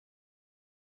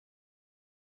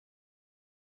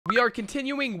We are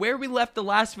continuing where we left the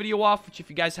last video off, which if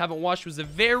you guys haven't watched was a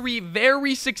very,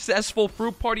 very successful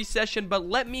fruit party session. But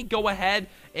let me go ahead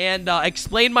and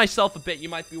explain myself a bit. You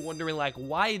might be wondering, like,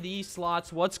 why these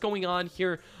slots? What's going on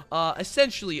here?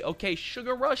 Essentially, okay,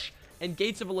 Sugar Rush and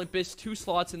Gates of Olympus, 2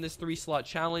 slots in this 3-slot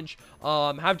challenge,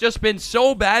 have just been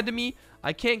so bad to me.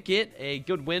 I can't get a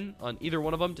good win on either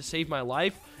one of them to save my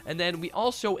life. And then we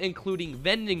also including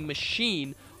Vending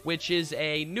Machine, which is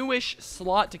a newish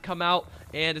slot to come out,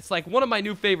 and it's like one of my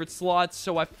new favorite slots.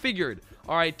 So I figured,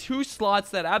 all right, 2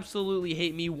 slots that absolutely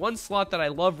hate me, 1 slot that I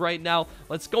love right now.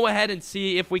 Let's go ahead and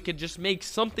see if we could just make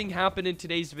something happen in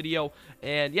today's video.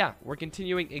 And yeah, we're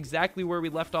continuing exactly where we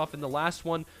left off in the last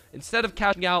one. Instead of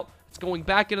cashing out, it's going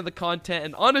back into the content.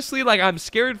 And honestly, like, I'm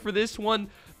scared for this one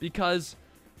because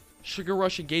Sugar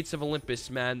Rush and Gates of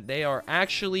Olympus, man, they are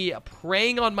actually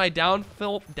preying on my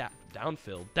downfall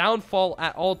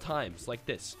at all times. Like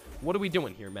this. What are we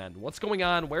doing here, man? What's going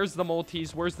on? Where's the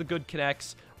multis? Where's the good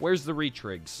connects? Where's the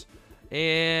retrigs?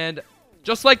 And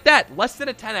just like that, less than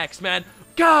a 10x, man.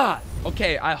 God.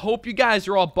 Okay, I hope you guys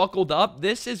are all buckled up.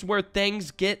 This is where things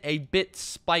get a bit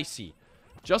spicy.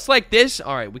 Just like this.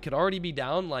 All right, we could already be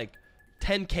down like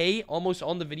 10k almost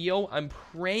on the video. I'm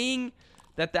praying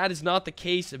that is not the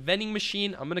case. A vending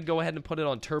machine, I'm gonna go ahead and put it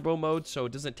on turbo mode so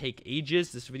it doesn't take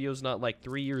ages. This video is not like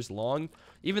 3 years long,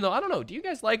 even though I don't know, do you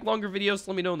guys like longer videos?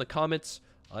 Let me know in the comments.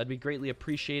 It'd be greatly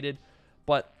appreciated.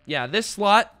 But yeah, this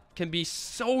slot can be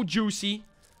so juicy.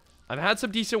 I've had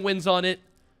some decent wins on it,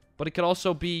 but it could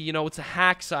also be, you know, it's a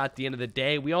hacksaw at the end of the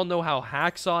day. We all know how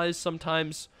hacksaw is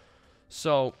sometimes.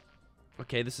 So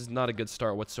okay, this is not a good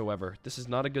start whatsoever. This is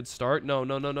not a good start. No,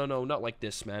 not like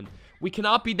this, man. We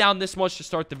cannot be down this much to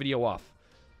start the video off.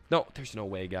 No, there's no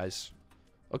way, guys.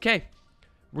 Okay,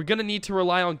 we're gonna need to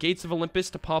rely on Gates of Olympus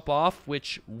to pop off,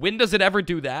 which, when does it ever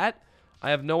do that?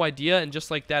 I have no idea, and just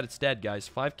like that, it's dead, guys.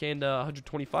 5k and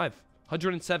 125.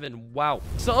 107, wow.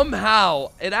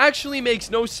 Somehow, it actually makes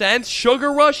no sense.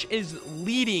 Sugar Rush is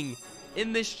leading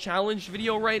in this challenge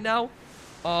video right now.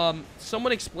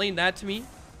 Someone explain that to me.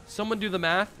 Someone do the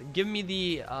math. Give me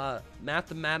the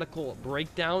mathematical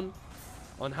breakdown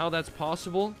on how that's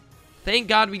possible. Thank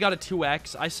God we got a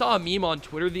 2x. I saw a meme on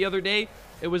Twitter the other day.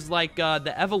 It was like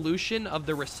the evolution of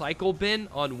the recycle bin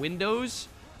on Windows.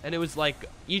 And it was like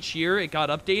each year it got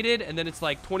updated. And then it's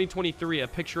like 2023, a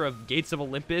picture of Gates of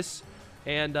Olympus.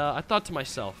 And I thought to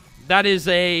myself, that is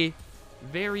a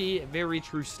very, very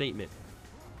true statement.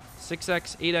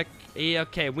 6x, 8x.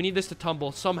 Okay, we need this to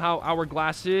tumble. Somehow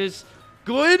hourglass is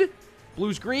good.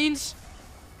 Blues, greens.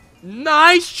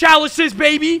 Nice. Chalices,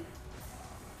 baby.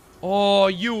 Oh,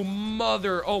 you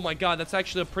mother. Oh, my God. That's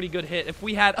actually a pretty good hit. If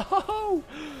we had... Oh,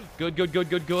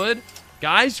 good.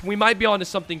 Guys, we might be onto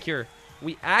something here.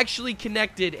 We actually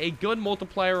connected a good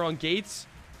multiplier on Gates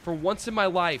for once in my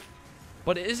life.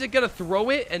 But is it going to throw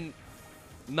it and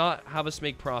not have us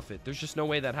make profit? There's just no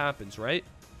way that happens, right?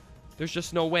 There's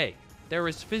just no way. There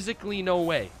is physically no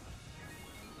way.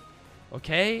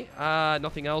 Okay,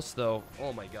 nothing else, though.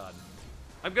 Oh, my God.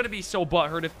 I'm going to be so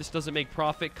butthurt if this doesn't make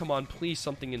profit. Come on, please,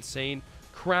 something insane.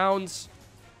 Crowns.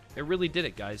 It really did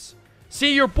it, guys.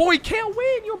 See, your boy can't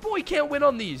win. Your boy can't win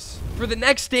on these. For the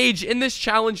next stage in this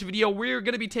challenge video, we're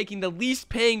going to be taking the least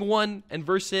paying one and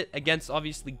verse it against,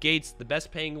 obviously, Gates, the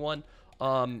best paying one.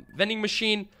 Vending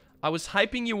machine, I was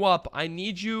hyping you up. I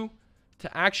need you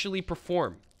to actually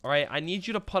perform. All right, I need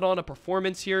you to put on a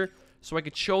performance here, so I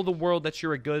could show the world that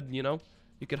you're a good, you know,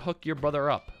 you could hook your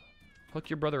brother up. Hook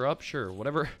your brother up? Sure,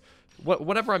 whatever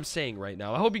I'm saying right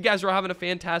now. I hope you guys are having a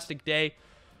fantastic day.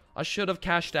 I should have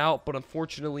cashed out, but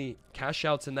unfortunately, cash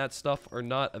outs and that stuff are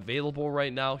not available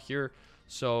right now here.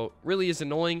 So, really is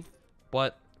annoying,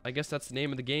 but I guess that's the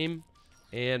name of the game.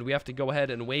 And we have to go ahead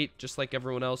and wait, just like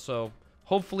everyone else. So,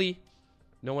 hopefully,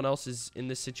 no one else is in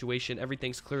this situation.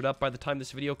 Everything's cleared up by the time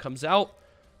this video comes out.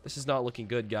 This is not looking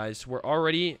good, guys. We're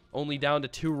already only down to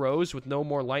 2 rows with no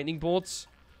more lightning bolts.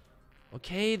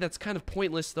 Okay, that's kind of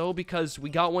pointless, though, because we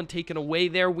got one taken away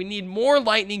there. We need more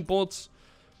lightning bolts.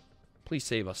 Please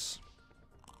save us.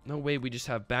 No way we just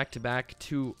have back-to-back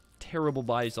 2 terrible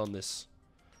buys on this.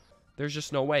 There's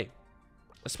just no way.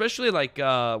 Especially, like,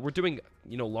 we're doing,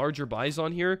 you know, larger buys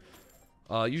on here.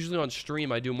 Usually on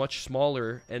stream, I do much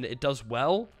smaller, and it does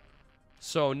well.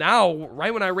 So now,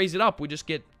 right when I raise it up, we just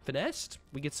get finessed.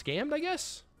 We get scammed, I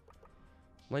guess.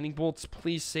 Lightning bolts,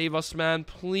 please save us, man.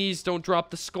 Please don't drop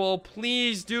the skull.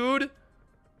 Please, dude.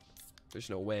 There's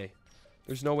no way.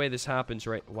 There's no way this happens,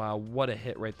 right? Wow, what a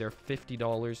hit right there.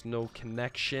 $50. No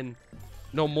connection.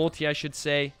 No multi, I should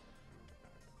say.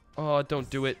 Oh, don't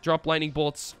do it. Drop lightning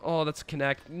bolts. Oh, that's a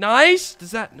connect. Nice!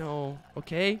 Does that... No.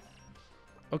 Okay.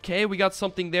 Okay, we got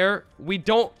something there. We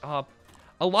don't... a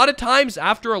lot of times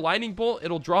after a lightning bolt,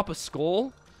 it'll drop a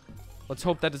skull. Let's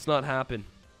hope that does not happen.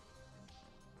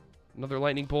 Another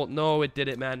lightning bolt. No, it did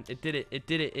it, man. It did it. It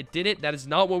did it. It did it. That is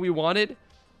not what we wanted.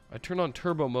 I turned on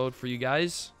turbo mode for you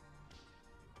guys.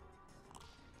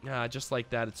 Ah, just like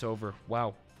that, it's over.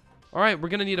 Wow. All right, we're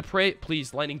going to need to pray.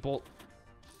 Please, lightning bolt.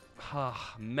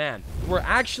 Ah, man. We're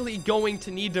actually going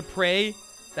to need to pray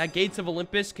that Gates of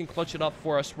Olympus can clutch it up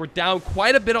for us. We're down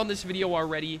quite a bit on this video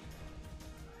already,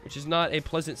 which is not a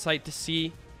pleasant sight to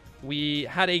see. We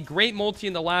had a great multi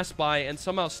in the last buy and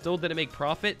somehow still didn't make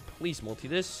profit. Please multi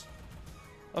this.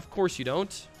 Of course you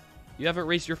don't. You haven't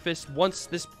raised your fist once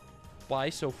this buy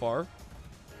so far.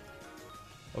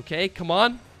 Okay, come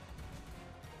on.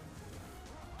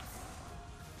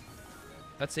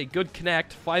 That's a good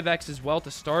connect. 5x as well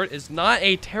to start. Is not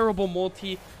a terrible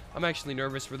multi. I'm actually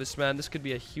nervous for this, man. This could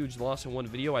be a huge loss in one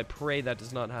video. I pray that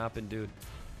does not happen, dude.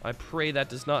 I pray that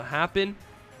does not happen.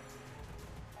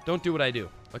 Don't do what I do.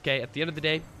 Okay, at the end of the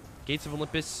day, Gates of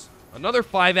Olympus. Another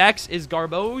 5x is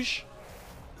garbage.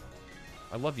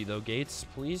 I love you, though, Gates.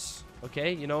 Please.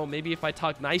 Okay, you know, maybe if I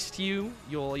talk nice to you,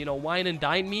 you'll, you know, wine and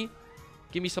dine me.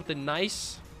 Give me something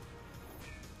nice.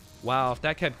 Wow, if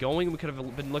that kept going, we could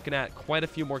have been looking at quite a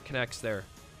few more connects there.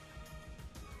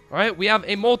 All right, we have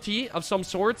a multi of some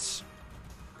sorts.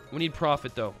 We need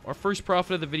profit, though. Our first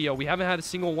profit of the video. We haven't had a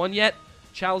single one yet.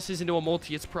 Chalices into a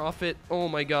multi. It's profit. Oh,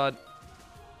 my God.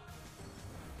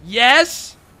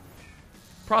 Yes!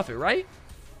 Profit, right?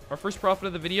 Our first profit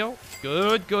of the video.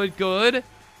 Good, good, good.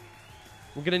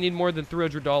 We're going to need more than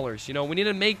 $300. You know, we need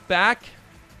to make back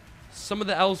some of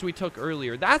the L's we took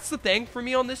earlier. That's the thing for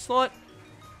me on this slot.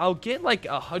 I'll get like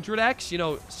 100x, you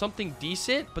know, something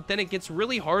decent, but then it gets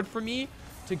really hard for me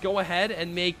to go ahead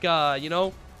and make, you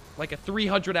know, like a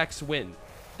 300x win.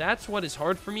 That's what is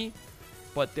hard for me.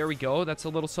 But there we go. That's a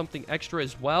little something extra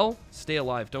as well. Stay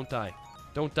alive. Don't die.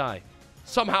 Don't die.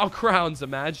 Somehow crowns,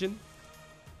 imagine.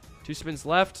 2 spins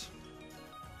left.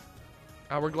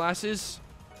 Hourglasses.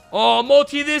 Oh,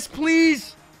 multi this,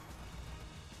 please.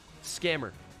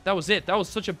 Scammer. That was it. That was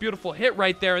such a beautiful hit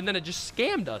right there, and then it just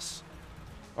scammed us.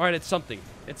 All right, it's something.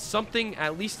 It's something.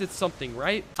 At least it's something,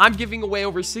 right? I'm giving away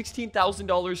over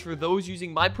 $16,000 for those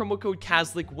using my promo code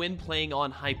Kazlic when playing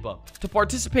on Hypa. To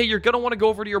participate, you're going to want to go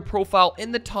over to your profile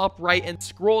in the top right and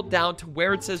scroll down to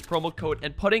where it says promo code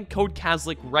and put in code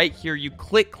Kazlic right here. You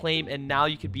click claim and now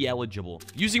you could be eligible.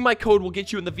 Using my code will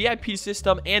get you in the VIP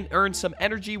system and earn some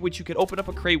energy, which you could open up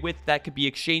a crate with that could be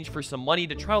exchanged for some money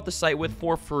to try out the site with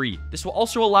for free. This will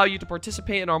also allow you to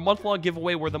participate in our month-long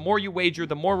giveaway where the more you wager,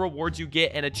 the more rewards you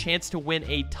get and a chance to win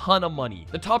a ton of money.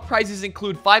 The top prizes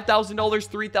include $5,000,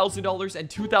 $3,000, and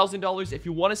 $2,000. If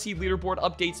you want to see leaderboard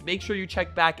updates, make sure you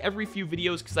check back every few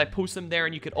videos because I post them there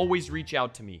and you can always reach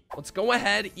out to me. Let's go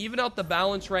ahead, even out the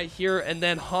balance right here, and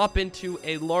then hop into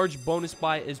a large bonus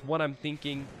buy is what I'm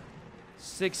thinking.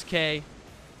 6K.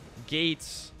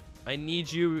 Gates, I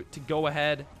need you to go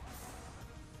ahead.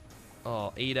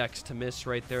 Oh, 8x to miss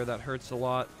right there. That hurts a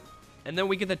lot. And then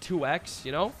we get the 2x,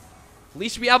 you know? At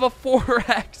least we have a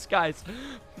 4x, guys.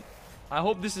 I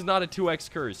hope this is not a 2x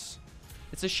curse.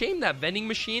 It's a shame that vending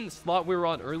machine, the slot we were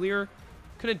on earlier,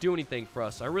 couldn't do anything for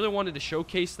us. I really wanted to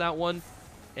showcase that one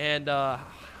and,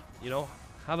 you know,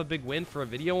 have a big win for a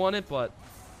video on it, but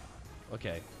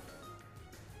okay.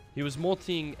 He was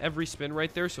multiing every spin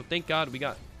right there, so thank God we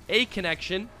got a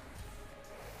connection.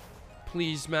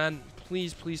 Please, man.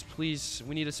 Please, please, please.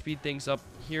 We need to speed things up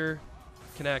here.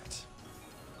 Connect.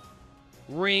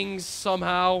 Rings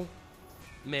somehow.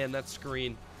 Man, that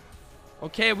screen.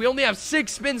 Okay, we only have 6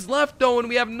 spins left, though, and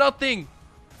we have nothing.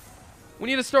 We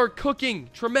need to start cooking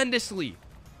tremendously.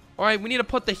 All right, we need to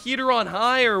put the heater on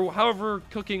high or however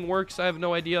cooking works. I have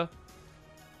no idea.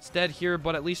 It's dead here,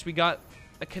 but at least we got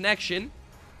a connection.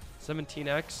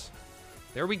 17x.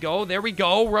 There we go. There we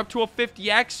go. We're up to a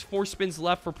 50x. 4 spins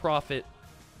left for profit.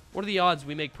 What are the odds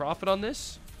we make profit on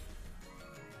this?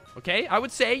 Okay, I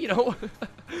would say, you know,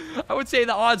 I would say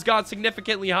the odds got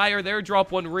significantly higher there.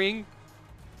 Drop 1 ring.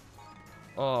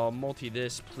 Oh, multi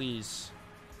this, please.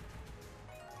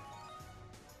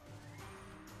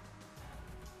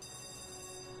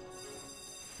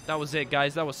 That was it,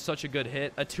 guys. That was such a good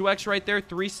hit. A 2x right there.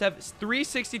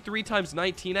 363 times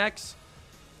 19x.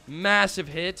 Massive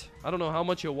hit. I don't know how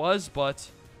much it was, but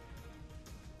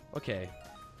okay.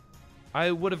 I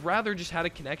would have rather just had a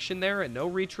connection there and no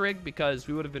retrig because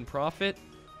we would have been profit.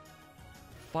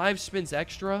 5 spins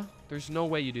extra. There's no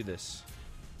way you do this.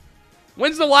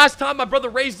 When's the last time my brother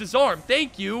raised his arm?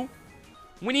 Thank you.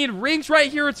 We need rings right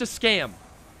here. It's a scam.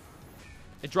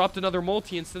 It dropped another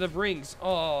multi instead of rings.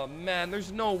 Oh, man.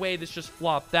 There's no way this just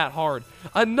flopped that hard.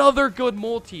 Another good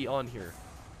multi on here.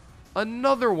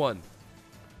 Another one.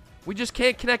 We just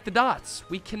can't connect the dots.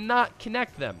 We cannot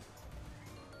connect them.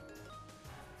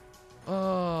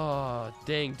 Oh,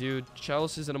 dang, dude.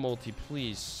 Chalices and a multi,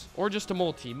 please. Or just a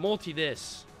multi. Multi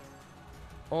this.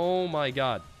 Oh, my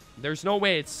God. There's no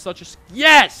way it's such a...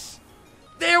 Yes!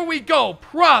 There we go.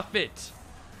 Profit.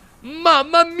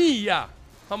 Mamma mia.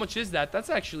 How much is that? That's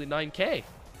actually 9K.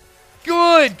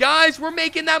 Good, guys. We're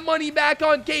making that money back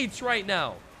on Gates right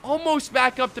now. Almost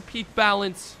back up to peak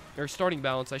balance. Or starting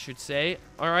balance, I should say.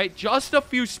 All right, just a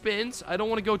few spins. I don't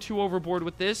want to go too overboard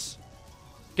with this.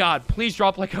 God, please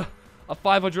drop like a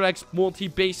 500x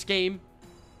multi-base game.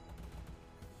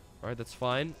 All right, that's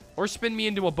fine. Or spin me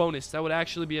into a bonus. That would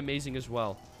actually be amazing as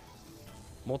well.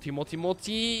 Multi.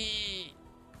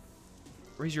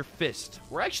 Raise your fist.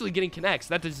 We're actually getting connects.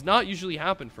 That does not usually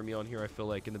happen for me on here, I feel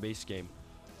like, in the base game.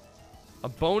 A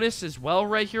bonus as well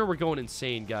right here. We're going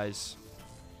insane, guys.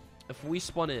 If we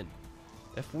spun in.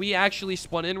 If we actually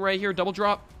spun in right here, double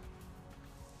drop.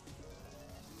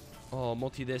 Oh,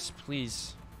 multi this,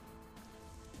 please.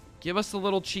 Give us a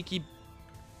little cheeky...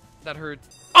 That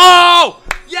hurts. Oh!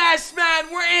 Yes,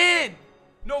 man! We're in!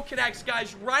 No connects,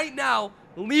 guys. Right now,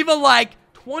 leave a like.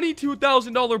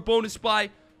 $22,000 bonus buy.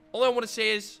 All I want to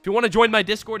say is, if you want to join my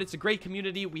Discord, it's a great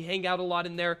community. We hang out a lot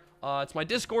in there. It's my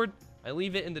Discord. I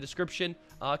leave it in the description.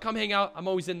 Come hang out. I'm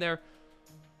always in there.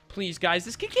 Please, guys.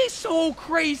 This could get so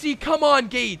crazy. Come on,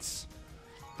 Gates.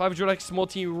 500x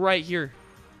multi right here.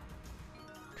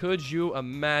 Could you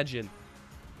imagine?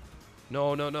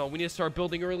 No. We need to start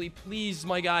building early. Please,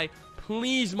 my guy.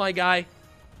 Please, my guy.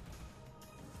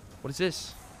 What is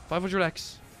this?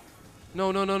 500x.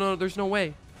 No. There's no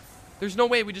way. There's no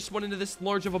way we just went into this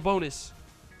large of a bonus.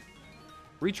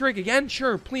 Retrig again?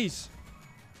 Sure, please.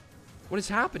 What is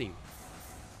happening?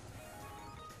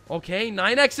 Okay,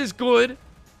 9x is good.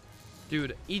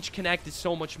 Dude, each connect is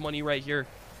so much money right here.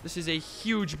 This is a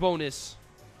huge bonus.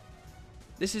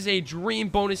 This is a dream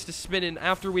bonus to spin in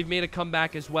after we've made a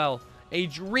comeback as well. A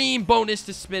dream bonus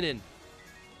to spin in.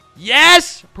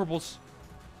 Yes! Purples.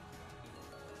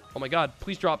 Oh my god,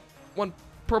 please drop. One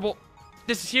purple.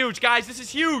 This is huge, guys. This is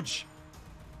huge.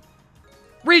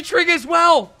 Retrig as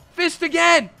well. Fist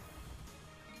again.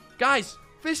 Guys,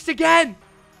 fist again.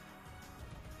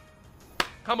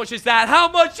 How much is that? How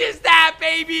much is that,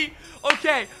 baby?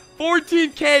 Okay,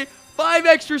 14K, 5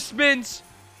 extra spins.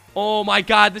 Oh my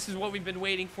god, this is what we've been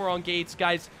waiting for on Gates,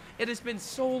 guys. It has been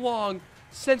so long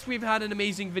since we've had an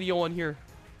amazing video on here.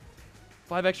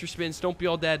 5 extra spins. Don't be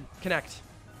all dead. Connect.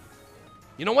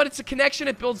 You know what? It's a connection.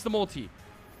 It builds the multi.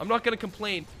 I'm not going to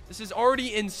complain. This is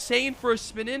already insane for a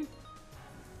spin in.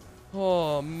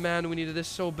 Oh, man. We needed this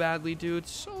so badly, dude.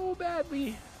 So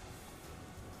badly.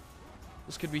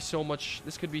 This could be so much.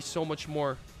 This could be so much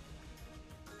more.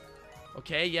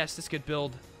 Okay. Yes, this could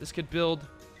build. This could build.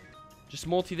 Just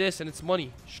multi this and it's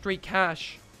money. Straight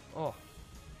cash. Oh.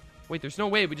 Wait, there's no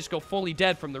way we just go fully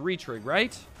dead from the retrig,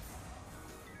 right?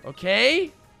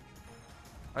 Okay.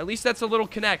 At least that's a little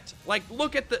connect. Like,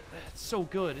 look at the... It's so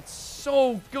good. It's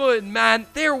so good, man.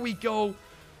 There we go.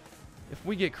 If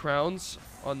we get crowns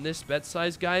on this bet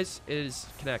size, guys, it is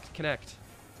connect.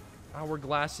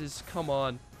 Hourglasses. Come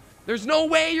on. There's no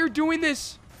way you're doing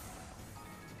this.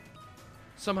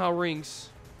 Somehow rings.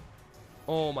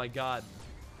 Oh, my God.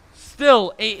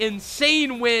 Still an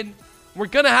insane win. We're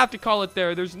going to have to call it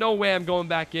there. There's no way I'm going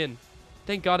back in.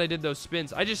 Thank God I did those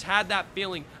spins. I just had that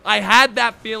feeling. I had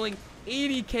that feeling.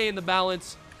 80K in the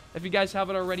balance. If you guys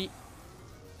haven't already.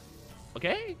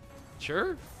 Okay.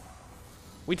 Sure.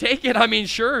 We take it. I mean,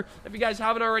 sure. If you guys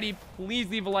haven't already, please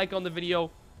leave a like on the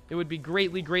video. It would be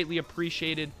greatly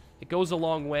appreciated. It goes a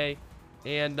long way.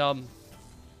 And,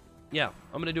 yeah.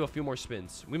 I'm going to do a few more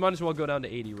spins. We might as well go down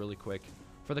to 80 really quick.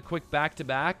 For the quick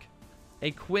back-to-back. A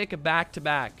quick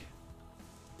back-to-back.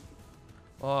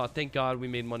 Oh, thank God we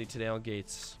made money today on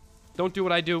Gates. Don't do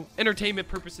what I do. Entertainment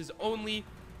purposes only.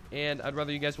 And I'd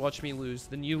rather you guys watch me lose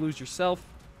than you lose yourself.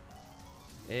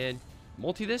 And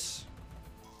multi this.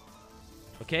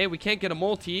 Okay, we can't get a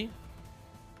multi.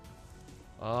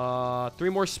 3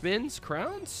 more spins.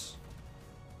 Crowns?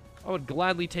 I would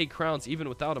gladly take crowns even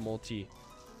without a multi.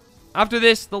 After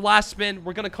this, the last spin,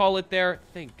 we're going to call it there.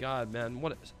 Thank God, man.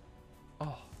 What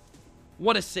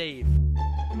a save.